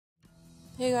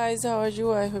Hey guys, how are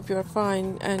you? I hope you are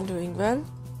fine and doing well.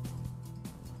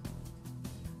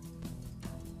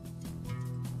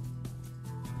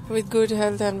 With good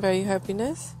health and very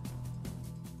happiness.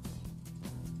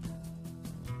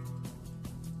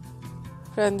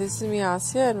 Friend, this is me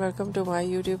Asya and welcome to my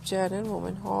YouTube channel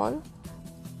Woman Haul.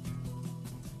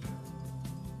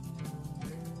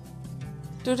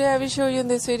 Today I will show you in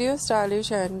this video stylish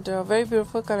and very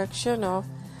beautiful collection of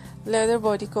leather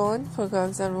bodycon for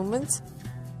girls and women.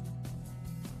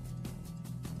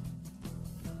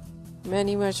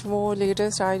 Many much more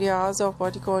latest ideas of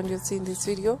bodycon you'll see in this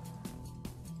video.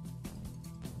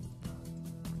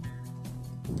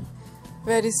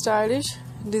 Very stylish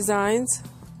designs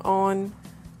on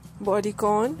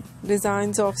bodycon,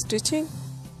 designs of stitching.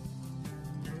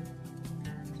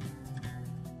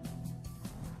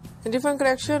 A different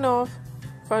collection of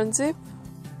front zip.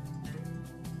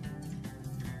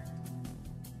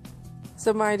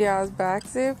 Some ideas back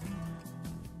zip.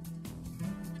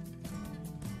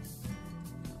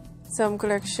 Some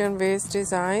collection waist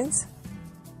designs.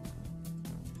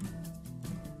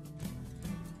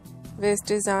 Waist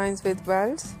designs with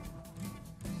belts.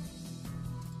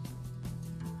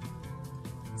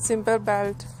 Simple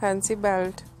belt, fancy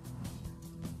belt.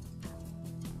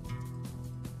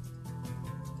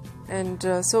 And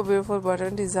so beautiful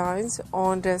button designs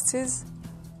on dresses.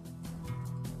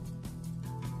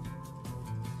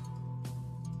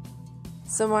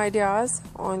 Some ideas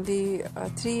on the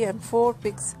 3 and 4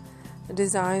 picks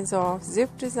designs of zip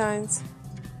designs.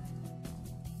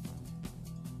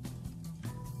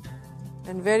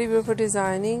 And very beautiful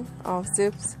designing of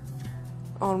zips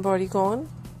on bodycon.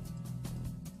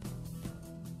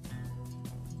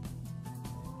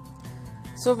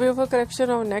 So beautiful collection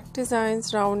of neck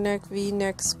designs, round neck, V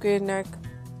neck, square neck,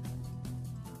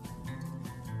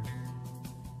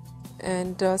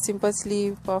 and simple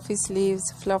sleeve, puffy sleeves,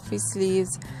 fluffy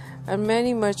sleeves, and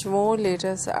many much more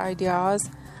latest ideas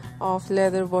of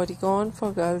leather bodycon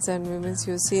for girls and women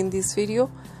you see in this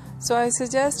video. So I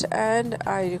suggest and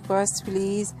I request,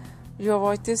 please you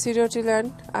watch this video till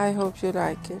end. I hope you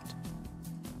like it.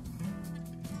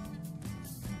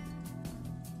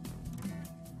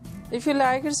 If you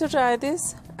like it, so try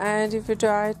this, and if you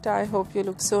try it, I hope you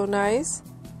look so nice.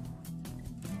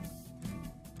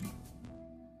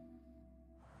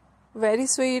 Very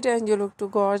sweet and you look too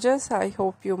gorgeous. I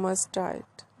hope you must try it.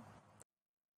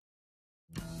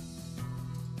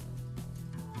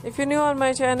 If you're new on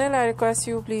my channel, I request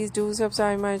you please do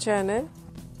subscribe my channel.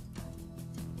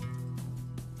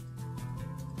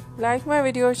 Like my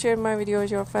video, share my video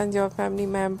with your friends, your family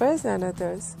members and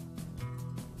others.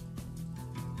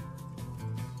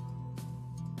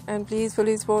 And please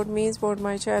fully support me, support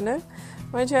my channel.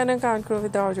 My channel can't grow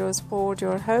without your support,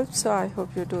 your help. So I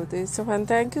hope you do this. So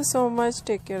thank you so much.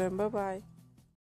 Take care and bye bye.